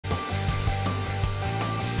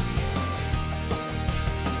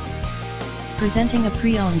Presenting a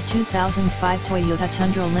pre-owned 2005 Toyota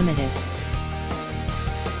Tundra Limited.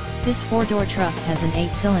 This four-door truck has an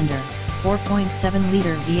 8-cylinder,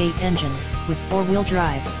 4.7-liter V8 engine, with four-wheel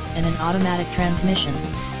drive, and an automatic transmission.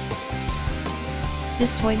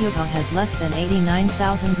 This Toyota has less than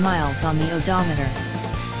 89,000 miles on the odometer.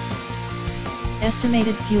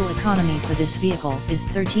 Estimated fuel economy for this vehicle is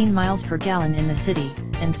 13 miles per gallon in the city,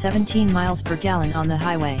 and 17 miles per gallon on the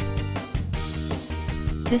highway.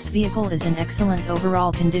 This vehicle is in excellent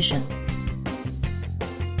overall condition.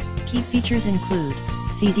 Key features include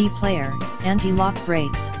CD player, anti-lock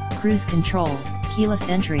brakes, cruise control, keyless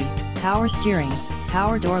entry, power steering,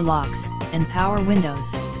 power door locks, and power windows.